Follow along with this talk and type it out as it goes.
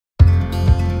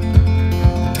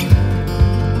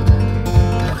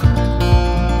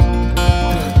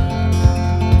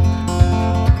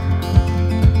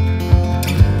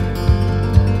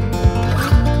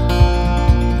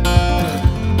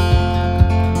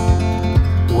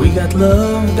We got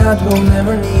love that we'll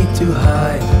never need to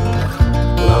hide.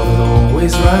 Love will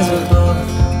always rise above.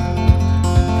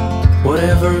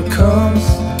 Whatever comes,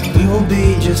 we will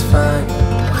be just fine.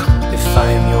 If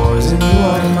I am yours and you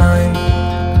are mine,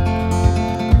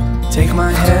 take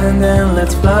my hand and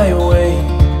let's fly away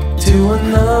to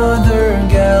another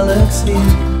galaxy.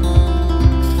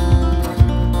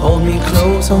 Hold me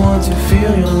close, I want to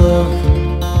feel your love.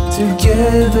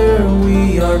 Together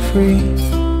we are free.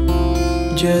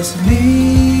 Just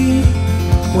be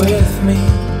with me.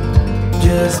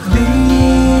 Just be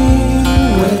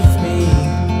with me.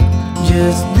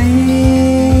 Just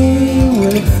be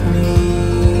with me.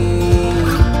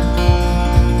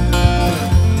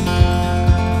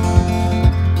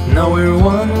 Now we're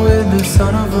one with the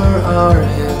sun over our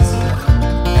heads,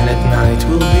 and at night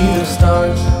we'll be the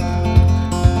stars.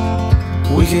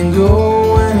 We can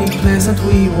go any place that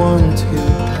we want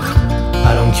to.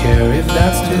 I don't care if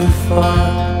that's too far.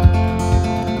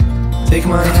 Take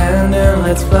my hand and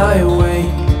let's fly away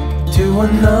to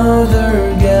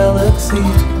another galaxy.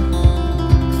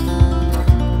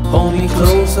 Hold me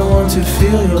close, I want to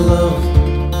feel your love.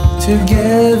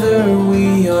 Together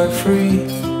we are free.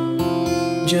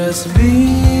 Just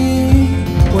be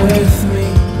with me.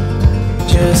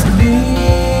 Just be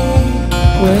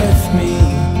with me.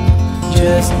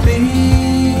 Just be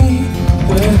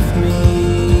with me.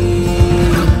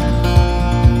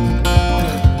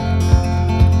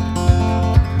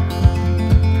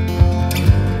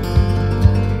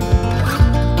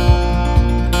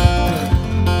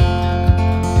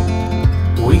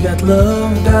 We got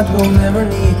love that we'll never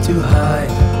need to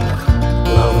hide.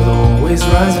 Love will always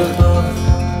rise above.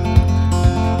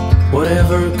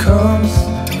 Whatever comes,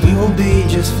 we will be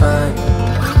just fine.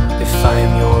 If I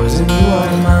am yours and you